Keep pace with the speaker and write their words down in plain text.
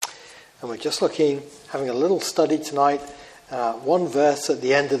And we're just having a little study tonight, one verse at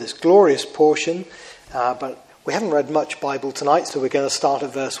the end of this glorious portion, but we haven't read much Bible tonight, so we're going to start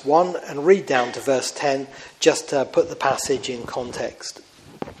at verse 1 and read down to verse 10, just to put the passage in context.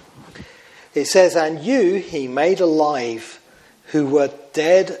 It says, "And you he made alive, who were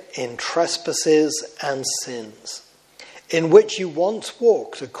dead in trespasses and sins, in which you once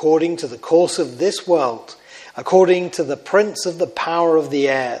walked according to the course of this world, according to the prince of the power of the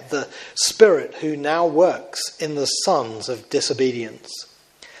air, the spirit who now works in the sons of disobedience,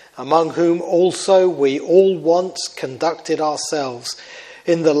 among whom also we all once conducted ourselves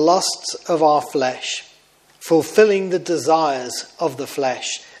in the lusts of our flesh, fulfilling the desires of the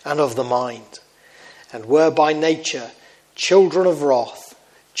flesh and of the mind, and were by nature children of wrath,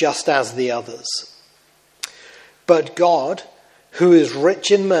 just as the others. But God, who is rich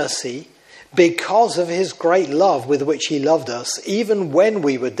in mercy, because of his great love with which he loved us, even when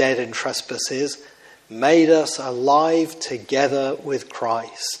we were dead in trespasses, made us alive together with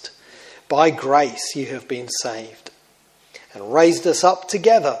Christ. By grace you have been saved, and raised us up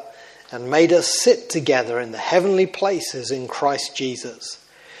together, and made us sit together in the heavenly places in Christ Jesus,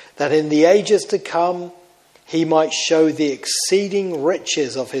 that in the ages to come he might show the exceeding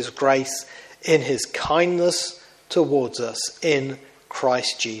riches of his grace in his kindness towards us in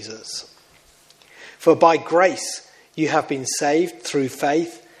Christ Jesus. For by grace you have been saved through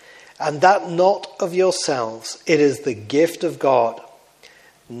faith, and that not of yourselves, it is the gift of God,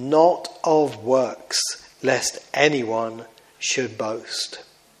 not of works, lest anyone should boast."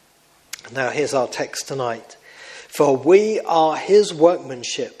 Now here's our text tonight. "For we are his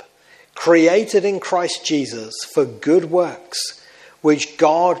workmanship, created in Christ Jesus for good works, which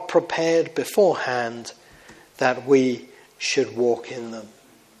God prepared beforehand that we should walk in them."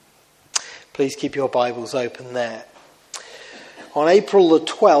 Please keep your Bibles open there. On April the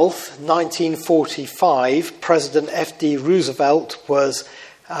 12th, 1945, President F.D. Roosevelt was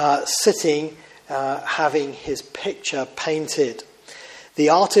sitting having his picture painted. The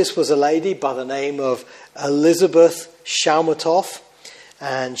artist was a lady by the name of Elizabeth Shaumatov,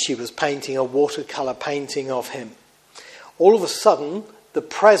 and she was painting a watercolour painting of him. All of a sudden, the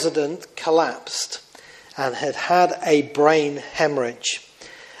president collapsed and had a brain hemorrhage,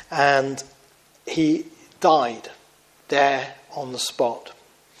 and he died there on the spot.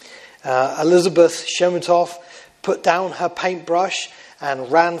 Elizabeth Shaumatov put down her paintbrush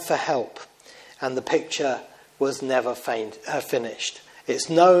and ran for help, and the picture was never finished. It's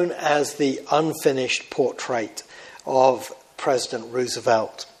known as the unfinished portrait of President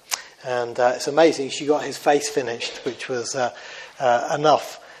Roosevelt. And it's amazing, she got his face finished, which was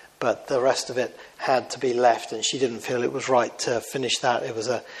enough, but the rest of it had to be left, and she didn't feel it was right to finish that.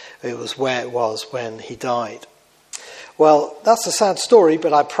 It was where it was when he died. Well, that's a sad story,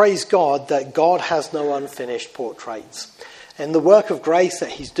 but I praise God that God has no unfinished portraits. In the work of grace that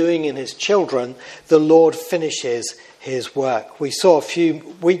he's doing in his children, the Lord finishes his work. We saw a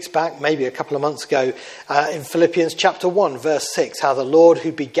few weeks back, maybe a couple of months ago, in Philippians chapter 1, verse 6, how the Lord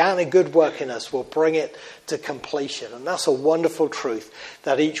who began a good work in us will bring it to completion. And that's a wonderful truth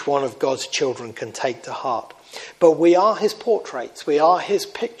that each one of God's children can take to heart. But we are his portraits, we are his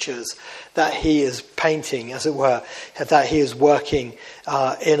pictures that he is painting, as it were, that he is working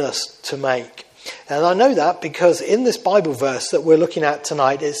in us to make. And I know that because in this Bible verse that we're looking at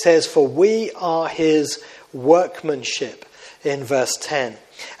tonight, it says, "For we are his workmanship," in verse 10.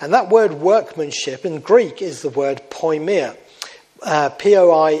 And that word workmanship in Greek is the word poiema,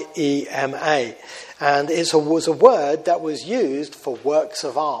 Poiema. And it was a word that was used for works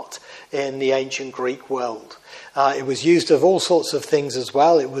of art in the ancient Greek world. It was used of all sorts of things as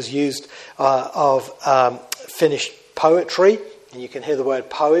well. It was used of finished poetry. And you can hear the word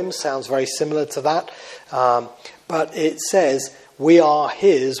poem, sounds very similar to that. But it says, we are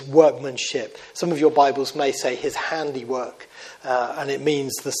his workmanship. Some of your Bibles may say his handiwork. And it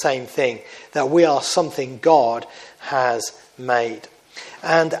means the same thing, that we are something God has made.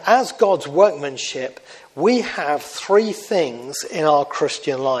 And as God's workmanship, we have three things in our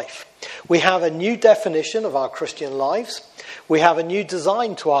Christian life. We have a new definition of our Christian lives. We have a new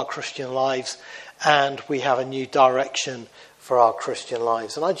design to our Christian lives. And we have a new direction for our Christian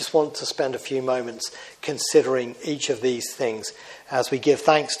lives. And I just want to spend a few moments considering each of these things as we give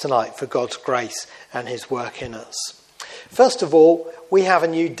thanks tonight for God's grace and his work in us. First of all, we have a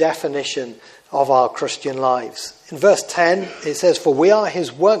new definition of our Christian lives. In verse 10, it says, "For we are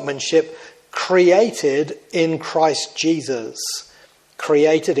his workmanship, created in Christ Jesus."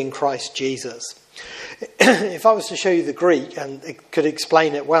 Created in Christ Jesus. If I was to show you the Greek and could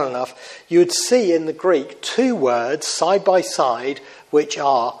explain it well enough, you would see in the Greek two words side by side, which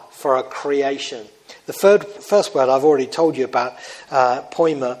are for a creation. The first word I've already told you about,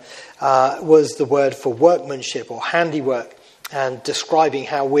 poiema, was the word for workmanship or handiwork, and describing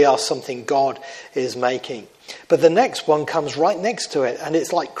how we are something God is making. But the next one comes right next to it, and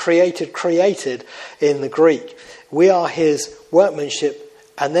it's like created in the Greek. We are his workmanship,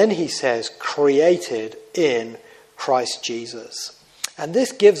 and then he says created in Christ Jesus. And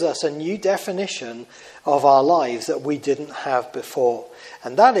this gives us a new definition of our lives that we didn't have before.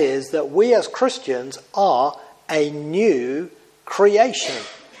 And that is that we as Christians are a new creation.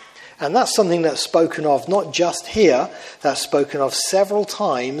 And that's something that's spoken of not just here, that's spoken of several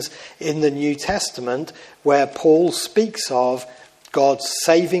times in the New Testament, where Paul speaks of God's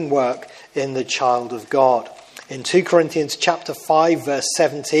saving work in the child of God. In 2 Corinthians chapter 5, verse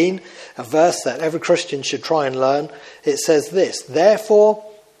 17, a verse that every Christian should try and learn, it says this: "Therefore,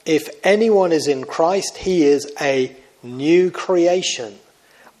 if anyone is in Christ, he is a new creation.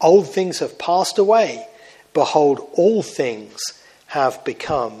 Old things have passed away. Behold, all things have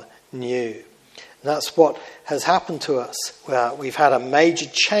become new." And that's what has happened to us. We've had a major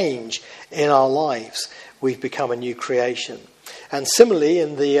change in our lives. We've become a new creation. And similarly,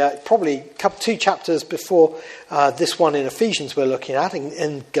 in the probably two chapters before this one in Ephesians we're looking at,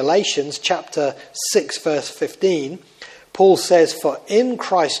 in Galatians chapter 6, verse 15, Paul says, "For in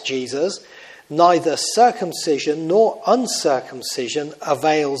Christ Jesus, neither circumcision nor uncircumcision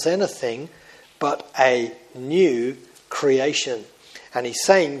avails anything, but a new creation." And he's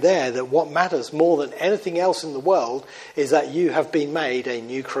saying there that what matters more than anything else in the world is that you have been made a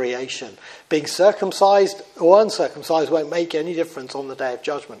new creation. Being circumcised or uncircumcised won't make any difference on the day of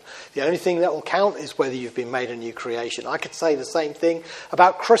judgment. The only thing that will count is whether you've been made a new creation. I could say the same thing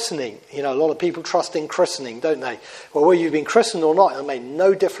about christening. You know, a lot of people trust in christening, don't they? Well, whether you've been christened or not, it made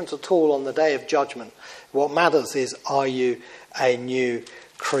no difference at all on the day of judgment. What matters is, are you a new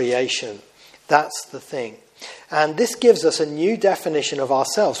creation? That's the thing. And this gives us a new definition of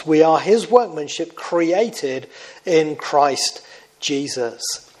ourselves. We are his workmanship, created in Christ Jesus.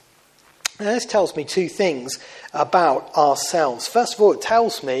 Now, this tells me two things about ourselves. First of all, it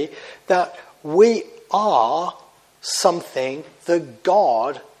tells me that we are something that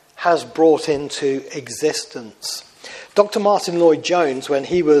God has brought into existence. Dr. Martin Lloyd-Jones, when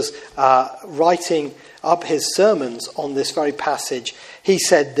he was writing up his sermons on this very passage, he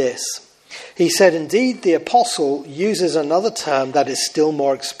said this. He said, "Indeed, the apostle uses another term that is still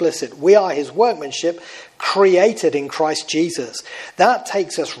more explicit. We are his workmanship, created in Christ Jesus." That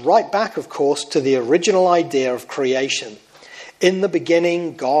takes us right back, of course, to the original idea of creation. In the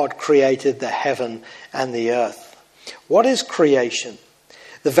beginning, God created the heaven and the earth. What is creation?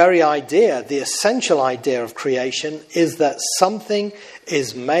 The very idea, the essential idea of creation, is that something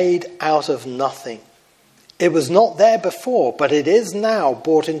is made out of nothing. It was not there before, but it is now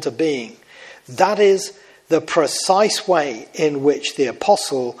brought into being. That is the precise way in which the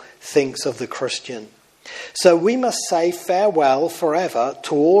apostle thinks of the Christian. So we must say farewell forever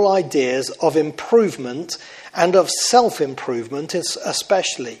to all ideas of improvement and of self-improvement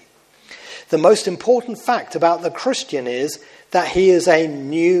especially. The most important fact about the Christian is that he is a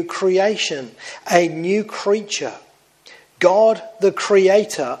new creation, a new creature. God, the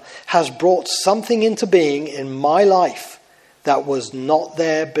Creator, has brought something into being in my life that was not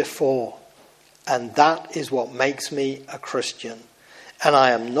there before. And that is what makes me a Christian. And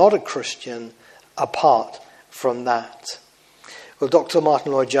I am not a Christian apart from that. Well, Dr.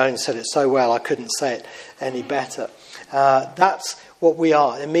 Martin Lloyd-Jones said it so well, I couldn't say it any better. That's what we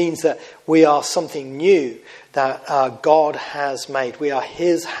are. It means that we are something new that God has made. We are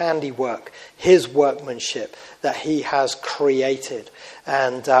his handiwork, his workmanship that he has created.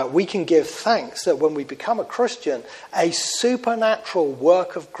 And we can give thanks that when we become a Christian, a supernatural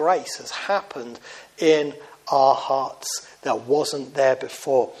work of grace has happened in our hearts that wasn't there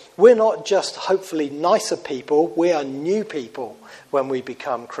before. We're not just hopefully nicer people, we are new people when we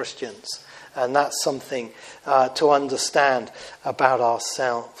become Christians. And that's something to understand about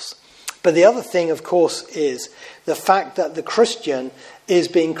ourselves. But the other thing, of course, is the fact that the Christian is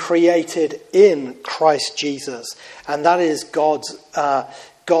being created in Christ Jesus. And that is God's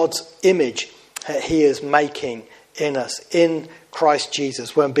image that he is making in us, in Christ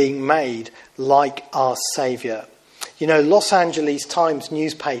Jesus. We're being made like our Saviour. You know, Los Angeles Times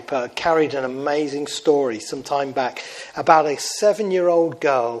newspaper carried an amazing story some time back about a 7-year-old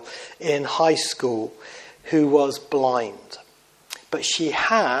girl in high school who was blind. But she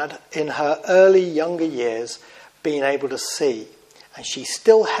had, in her early younger years, been able to see. And she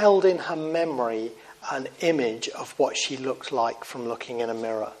still held in her memory an image of what she looked like from looking in a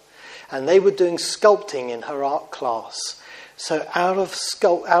mirror. And they were doing sculpting in her art class. So out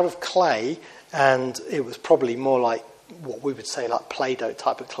of clay, and it was probably more like what we would say like Play-Doh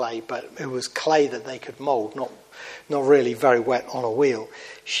type of clay, but it was clay that they could mould, not really very wet on a wheel.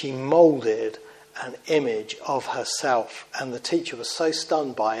 She moulded an image of herself, and the teacher was so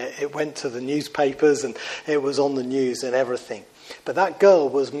stunned by it, it went to the newspapers and it was on the news and everything. But that girl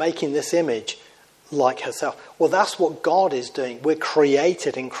was making this image like herself. Well, that's what God is doing. We're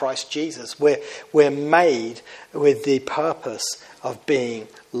created in Christ Jesus. We're made with the purpose of being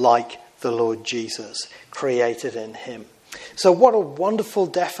like the Lord Jesus, created in him. So what a wonderful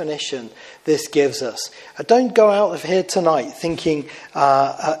definition this gives us. Don't go out of here tonight thinking,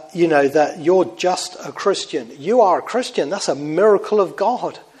 that you're just a Christian. You are a Christian. That's a miracle of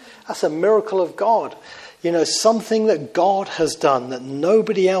God. That's a miracle of God. Something that God has done that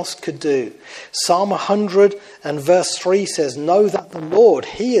nobody else could do. Psalm 100 and verse 3 says, "Know that the Lord,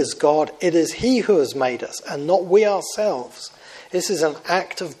 he is God. It is he who has made us and not we ourselves." This is an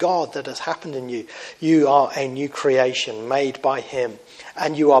act of God that has happened in you. You are a new creation made by him,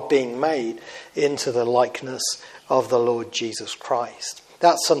 and you are being made into the likeness of the Lord Jesus Christ.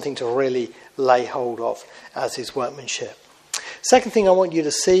 That's something to really lay hold of as his workmanship. Second thing I want you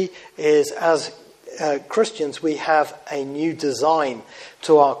to see is, as Christians, we have a new design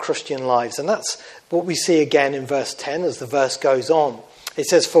to our Christian lives. And that's what we see again in verse 10 as the verse goes on. It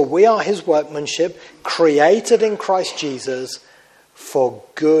says, "For we are his workmanship, created in Christ Jesus for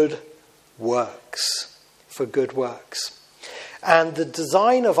good works." For good works. And the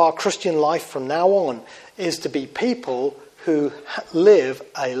design of our Christian life from now on is to be people who live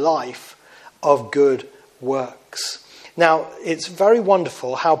a life of good works. Now, it's very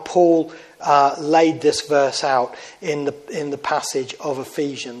wonderful how Paul laid this verse out in the passage of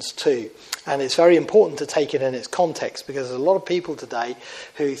Ephesians 2. And it's very important to take it in its context, because there's a lot of people today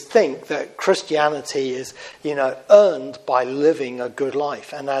who think that Christianity is, earned by living a good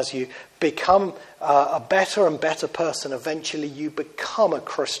life. And as you become a better and better person, eventually you become a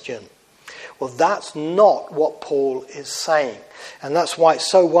Christian. Well, that's not what Paul is saying. And that's why it's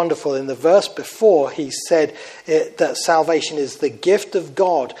so wonderful. In the verse before, he said that salvation is the gift of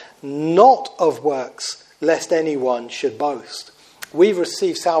God, not of works, lest anyone should boast. We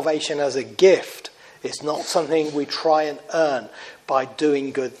receive salvation as a gift. It's not something we try and earn by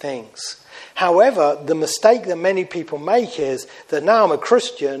doing good things. However, the mistake that many people make is that now I'm a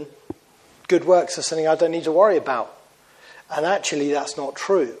Christian, good works are something I don't need to worry about. And actually, that's not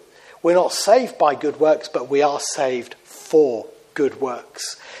true. We're not saved by good works, but we are saved for good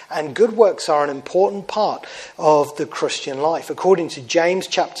works. And good works are an important part of the Christian life. According to James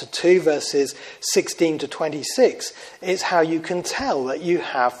chapter 2, verses 16 to 26, it's how you can tell that you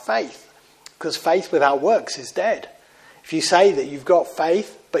have faith. Because faith without works is dead. If you say that you've got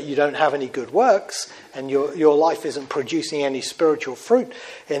faith, but you don't have any good works, and your life isn't producing any spiritual fruit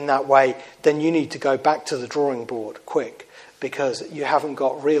in that way, then you need to go back to the drawing board quick. Because you haven't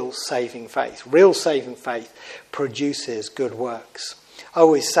got real saving faith. Real saving faith produces good works. I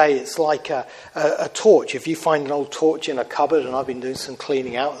always say it's like a torch. If you find an old torch in a cupboard, and I've been doing some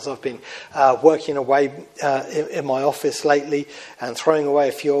cleaning out as I've been working away in my office lately and throwing away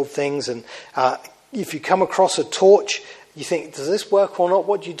a few old things. And if you come across a torch, you think, does this work or not?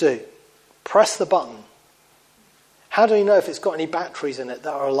 What do? Press the button. How do you know if it's got any batteries in it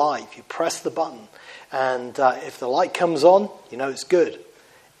that are alive? You press the button. And if the light comes on, you know it's good.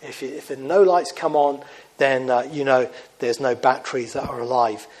 If no lights come on, then there's no batteries that are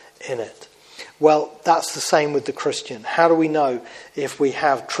alive in it. Well, that's the same with the Christian. How do we know if we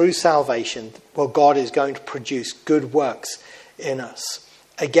have true salvation? Well, God is going to produce good works in us.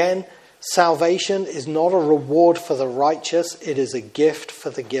 Again, salvation is not a reward for the righteous. It is a gift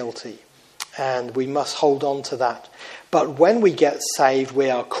for the guilty. And we must hold on to that. But when we get saved, we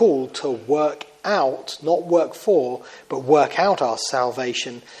are called to work out, not work for, but work out our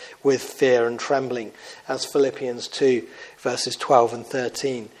salvation with fear and trembling, as Philippians 2 verses 12 and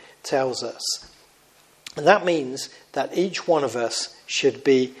 13 tells us. And that means that each one of us should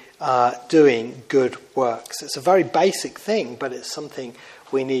be doing good works. It's a very basic thing, but it's something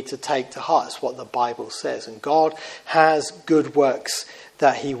we need to take to heart. It's what the Bible says. And God has good works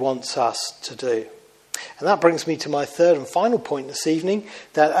that he wants us to do. And that brings me to my third and final point this evening,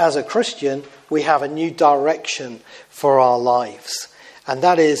 that as a Christian, we have a new direction for our lives. And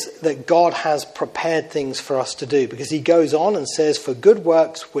that is that God has prepared things for us to do. Because he goes on and says, for good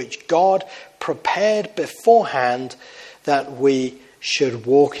works which God prepared beforehand that we should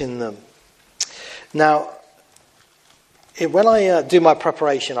walk in them. Now, when I do my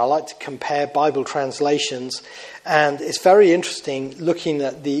preparation, I like to compare Bible translations. And it's very interesting looking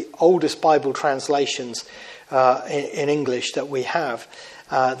at the oldest Bible translations in English that we have.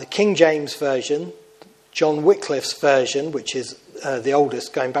 The King James Version, John Wycliffe's version, which is the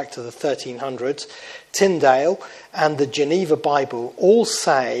oldest, going back to the 1300s, Tyndale, and the Geneva Bible all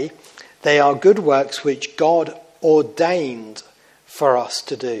say they are good works which God ordained for us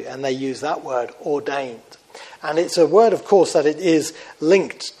to do. And they use that word, ordained. And it's a word, of course, that it is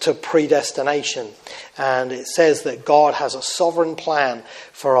linked to predestination. And it says that God has a sovereign plan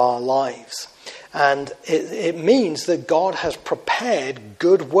for our lives. And it means that God has prepared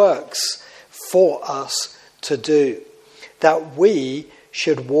good works for us to do, that we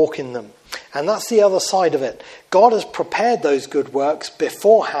should walk in them. And that's the other side of it. God has prepared those good works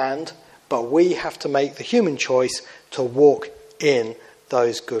beforehand, but we have to make the human choice to walk in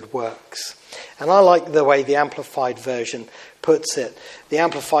those good works. And I like the way the Amplified version puts it. The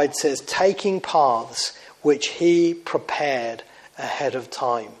Amplified says, taking paths which he prepared ahead of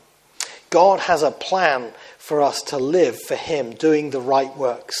time. God has a plan for us to live for him, doing the right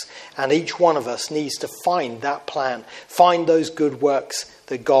works. And each one of us needs to find that plan, find those good works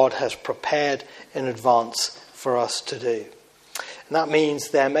that God has prepared in advance for us to do. And that means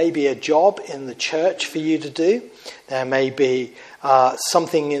there may be a job in the church for you to do. There may be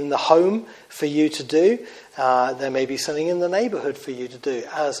something in the home for you to do. There may be something in the neighbourhood for you to do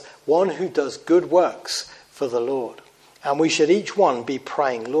as one who does good works for the Lord. And we should each one be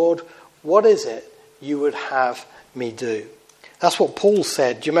praying, Lord, what is it you would have me do? That's what Paul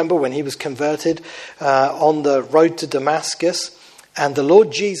said. Do you remember when he was converted on the road to Damascus? And the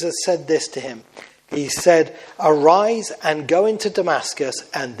Lord Jesus said this to him. He said, arise and go into Damascus,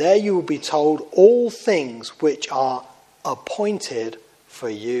 and there you will be told all things which are appointed for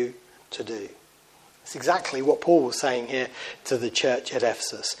you to do. It's exactly what Paul was saying here to the church at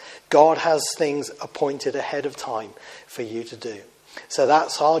Ephesus. God has things appointed ahead of time for you to do. So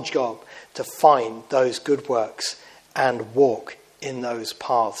that's our job, to find those good works and walk in those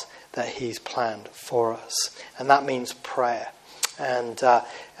paths that he's planned for us. And that means prayer. And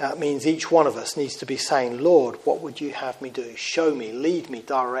that means each one of us needs to be saying, Lord, what would you have me do? Show me, lead me,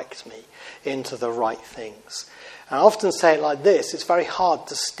 direct me into the right things. And I often say it like this, it's very hard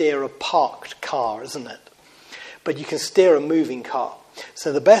to steer a parked car, isn't it? But you can steer a moving car.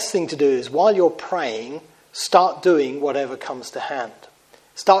 So the best thing to do is while you're praying, start doing whatever comes to hand.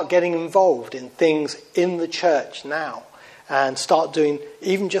 Start getting involved in things in the church now. And start doing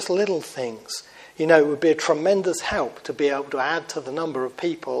even just little things. You know, it would be a tremendous help to be able to add to the number of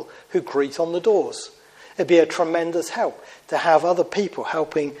people who greet on the doors. It'd be a tremendous help to have other people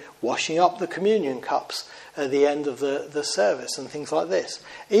helping washing up the communion cups at the end of the service and things like this.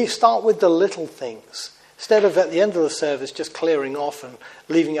 You start with the little things. Instead of at the end of the service just clearing off and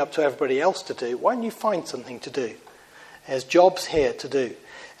leaving up to everybody else to do, why don't you find something to do? There's jobs here to do.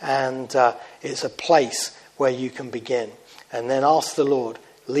 And it's a place where you can begin. And then ask the Lord,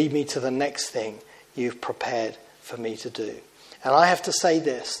 lead me to the next thing you've prepared for me to do. And I have to say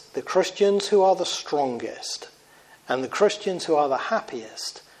this, the Christians who are the strongest and the Christians who are the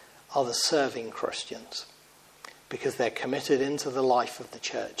happiest are the serving Christians, because they're committed into the life of the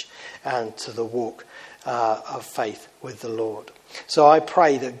church and to the walk of faith with the Lord. So I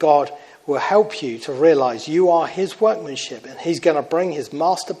pray that God will help you to realize you are his workmanship and he's going to bring his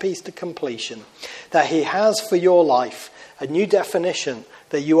masterpiece to completion, that he has for your life a new definition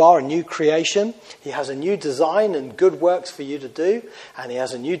that you are a new creation. He has a new design and good works for you to do, and he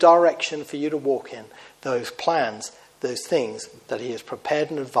has a new direction for you to walk in. Those plans, those things that he has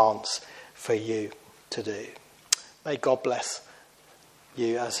prepared in advance for you to do. May God bless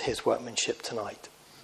you as his workmanship tonight.